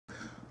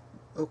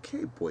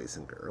Okay, boys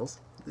and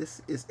girls,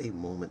 this is a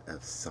moment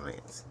of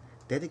science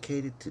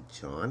dedicated to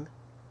Don,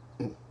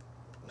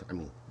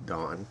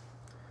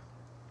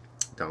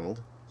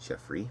 Donald,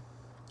 Jeffrey,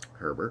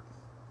 Herbert.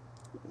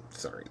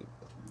 Sorry,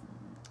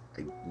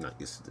 I'm not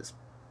used to this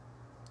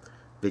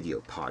video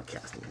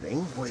podcasting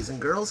thing, boys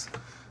and girls,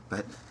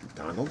 but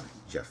Donald,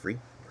 Jeffrey,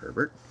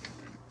 Herbert,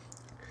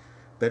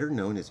 better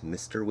known as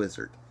Mr.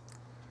 Wizard.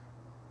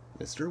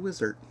 Mr.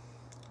 Wizard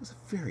was a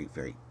very,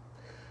 very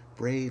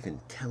brave,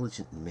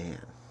 intelligent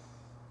man.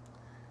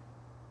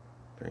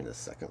 During the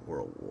Second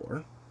World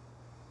War,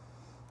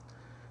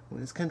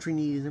 when his country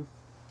needed him,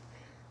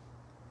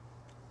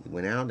 he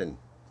went out and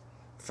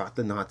fought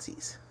the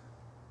Nazis.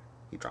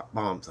 He dropped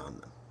bombs on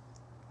them.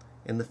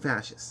 And the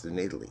fascists in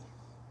Italy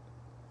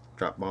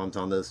dropped bombs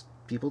on those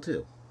people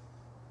too.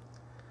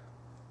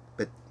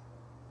 But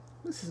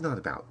this is not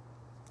about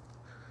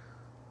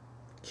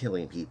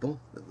killing people.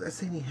 That's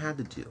something he had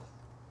to do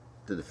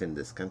to defend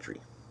this country.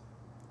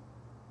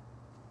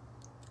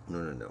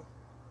 No.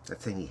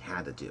 That's something he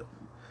had to do.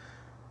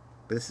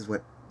 But this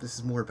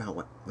is more about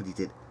what he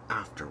did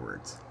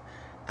afterwards.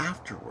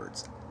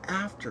 Afterwards.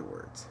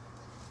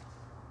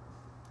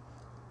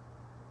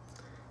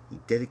 He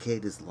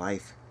dedicated his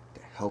life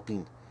to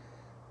helping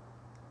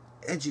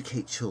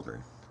educate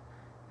children.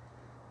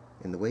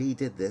 And the way he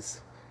did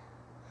this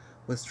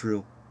was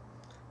through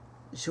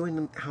showing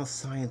them how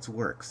science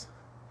works.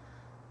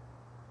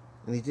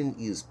 And he didn't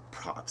use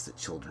props that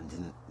children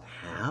didn't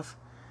have.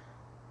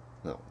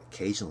 Well,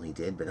 occasionally he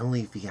did, but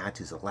only if he had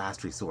to as a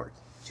last resort.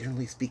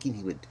 Generally speaking,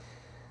 he would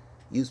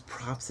use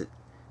props that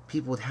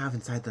people would have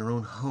inside their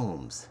own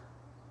homes.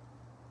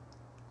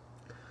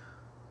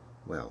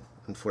 Well,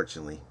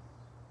 unfortunately,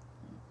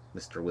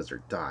 Mr.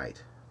 Wizard died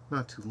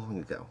not too long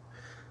ago.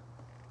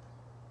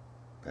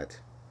 But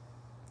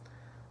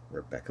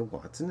Rebecca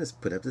Watson has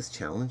put up this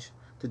challenge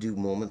to do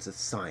moments of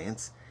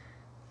science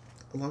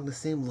along the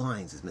same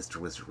lines as Mr.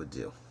 Wizard would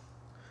do.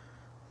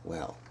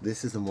 Well,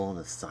 this is a moment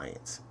of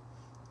science.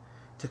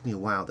 It took me a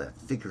while to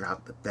figure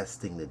out the best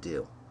thing to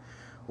do.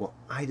 Well,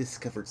 I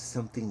discovered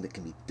something that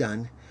can be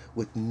done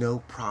with no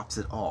props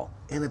at all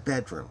in a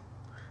bedroom.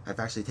 I've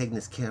actually taken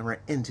this camera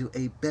into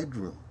a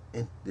bedroom,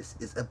 and this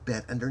is a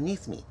bed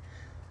underneath me.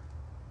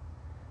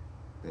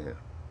 Yeah.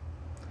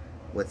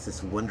 What's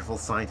this wonderful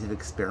scientific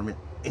experiment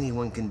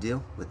anyone can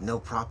do with no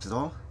props at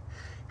all?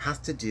 It has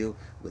to do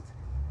with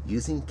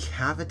using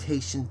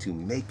cavitation to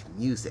make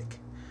music.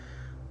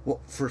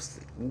 Well,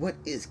 firstly, what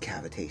is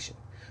cavitation?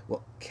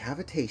 Well,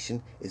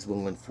 cavitation is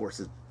when one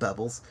forces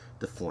bubbles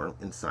to form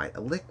inside a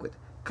liquid.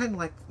 Kind of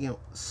like,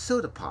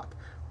 soda pop.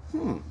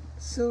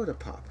 Soda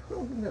pop.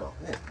 Oh, no.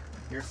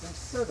 Here's some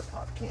soda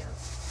pop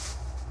cans.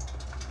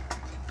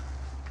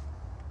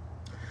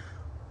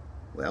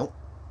 Well,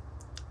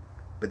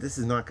 but this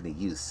is not going to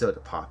use soda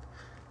pop.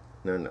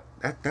 No.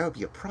 That would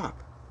be a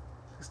prop.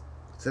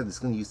 So it's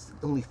going to use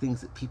only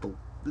things that people...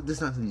 This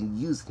is not going to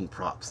use any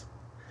props.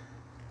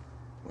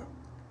 Well,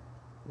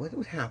 what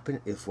would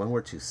happen if one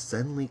were to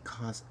suddenly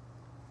cause,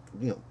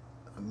 a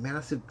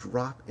massive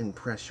drop in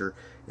pressure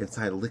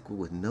inside a liquid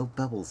with no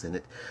bubbles in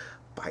it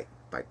by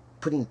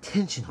putting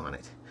tension on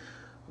it?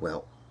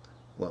 Well,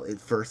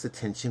 at first the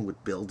tension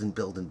would build and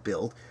build and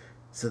build,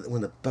 so that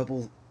when the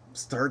bubble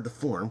started to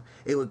form,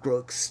 it would grow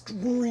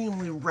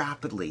extremely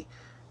rapidly.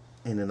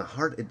 And in the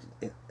heart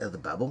of the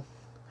bubble,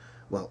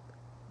 well,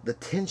 the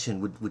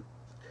tension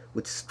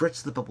would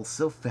stretch the bubble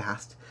so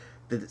fast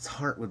that its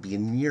heart would be a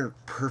near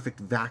perfect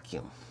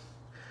vacuum.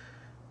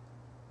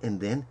 And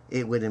then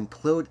it would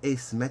implode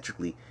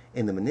asymmetrically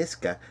in the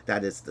menisca,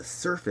 that is the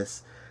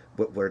surface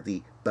where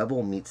the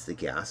bubble meets the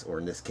gas, or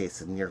in this case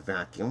the near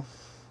vacuum,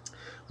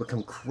 would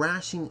come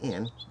crashing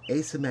in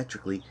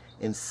asymmetrically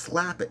and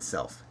slap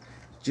itself,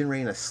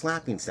 generating a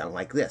slapping sound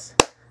like this.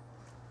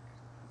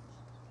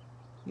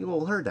 You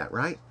all heard that,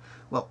 right?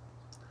 Well,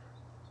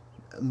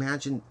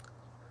 imagine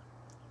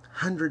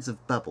hundreds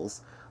of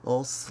bubbles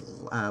all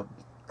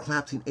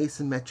collapsing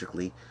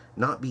asymmetrically,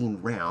 not being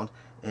round,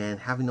 and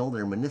having all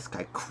their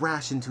menisci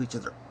crash into each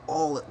other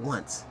all at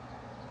once.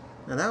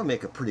 Now that would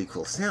make a pretty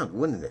cool sound,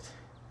 wouldn't it?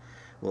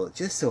 Well, it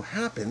just so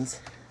happens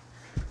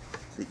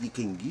that you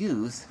can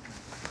use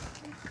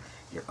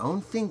your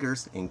own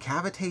fingers in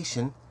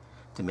cavitation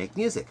to make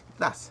music.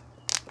 Thus.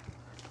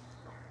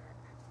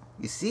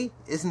 You see?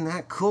 Isn't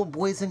that cool,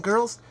 boys and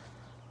girls?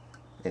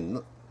 And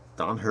look,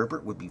 Don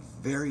Herbert would be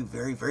very,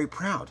 very, very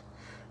proud.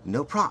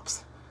 No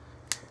props.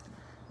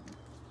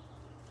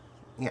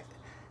 Yeah.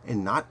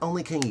 And not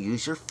only can you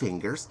use your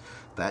fingers,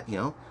 but,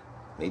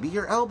 maybe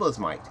your elbows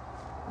might.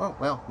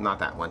 Well, not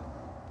that one.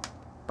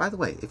 By the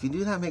way, if you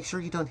do that, make sure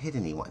you don't hit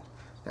anyone.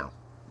 Now,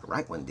 the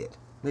right one did.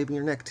 Maybe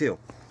your neck, too.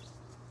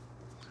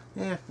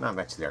 Yeah, not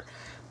much there.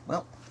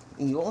 Well,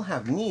 you all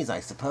have knees, I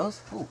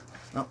suppose. Ooh,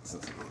 no,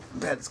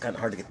 it's kind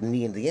of hard to get the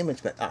knee into the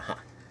image, but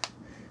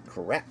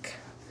correct.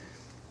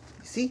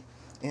 You see?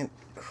 And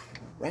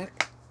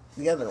correct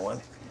the other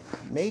one.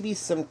 Maybe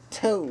some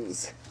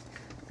toes.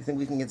 You think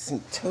we can get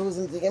some toes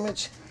into the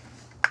image?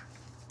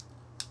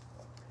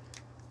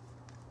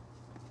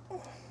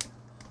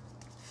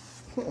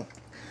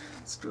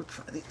 Let's go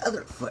try the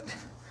other foot,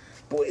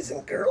 boys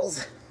and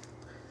girls.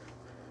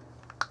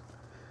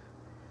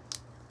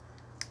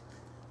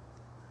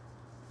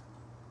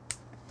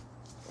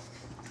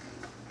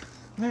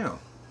 Now,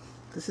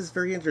 this is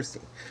very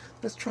interesting.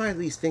 Let's try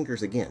these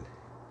fingers again.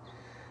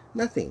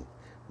 Nothing.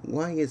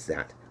 Why is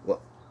that?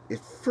 Well, the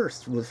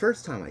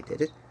first time I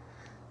did it,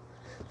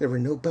 there were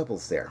no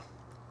bubbles there.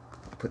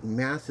 I put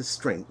massive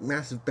strength,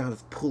 massive amount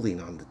of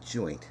pulling on the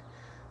joint.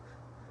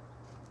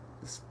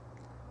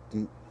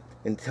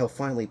 Until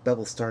finally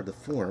bubbles started to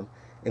form.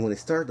 And when they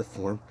started to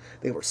form,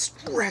 they were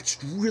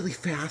stretched really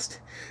fast,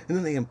 and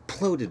then they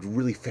imploded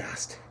really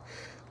fast.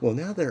 Well,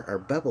 now there are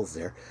bubbles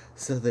there,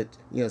 so that,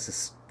 it's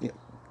just,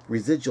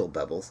 residual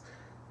bubbles,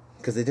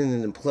 because they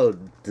didn't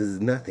implode to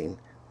nothing.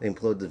 They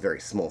implode to very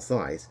small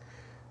size.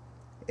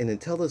 And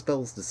until those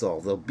bubbles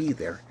dissolve, they'll be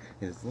there.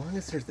 And as long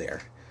as they're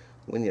there,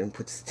 when you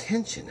put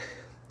tension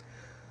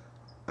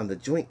on the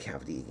joint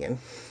cavity again,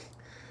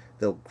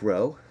 they'll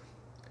grow.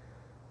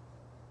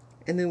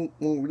 And then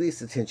when we release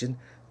the tension,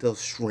 they'll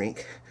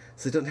shrink.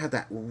 So they don't have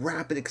that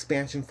rapid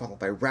expansion followed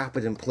by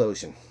rapid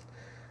implosion.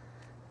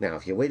 Now,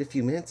 if you wait a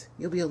few minutes,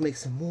 you'll be able to make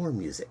some more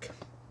music.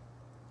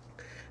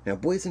 Now,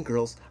 boys and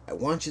girls, I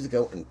want you to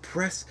go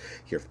impress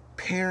your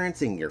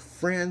parents and your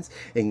friends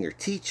and your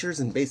teachers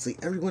and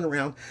basically everyone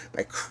around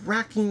by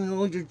cracking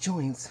all your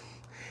joints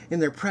in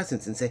their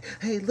presence and say,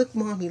 hey, look,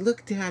 mommy,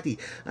 look, daddy,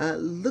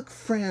 look,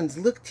 friends,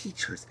 look,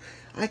 teachers.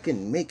 I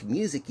can make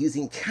music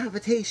using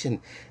cavitation,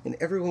 and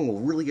everyone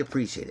will really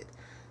appreciate it.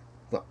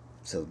 Well,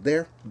 so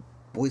there,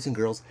 boys and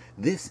girls,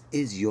 this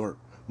is your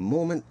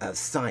moment of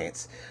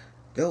science.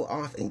 Go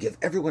off and give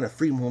everyone a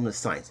free moment of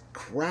science.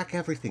 Crack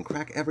everything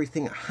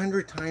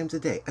 100 times a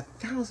day,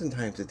 1,000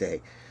 times a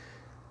day.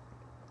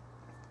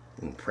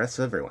 Impress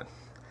everyone.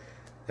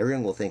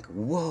 Everyone will think,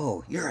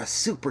 whoa, you're a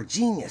super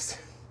genius.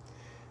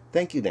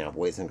 Thank you now,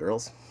 boys and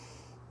girls.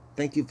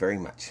 Thank you very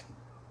much.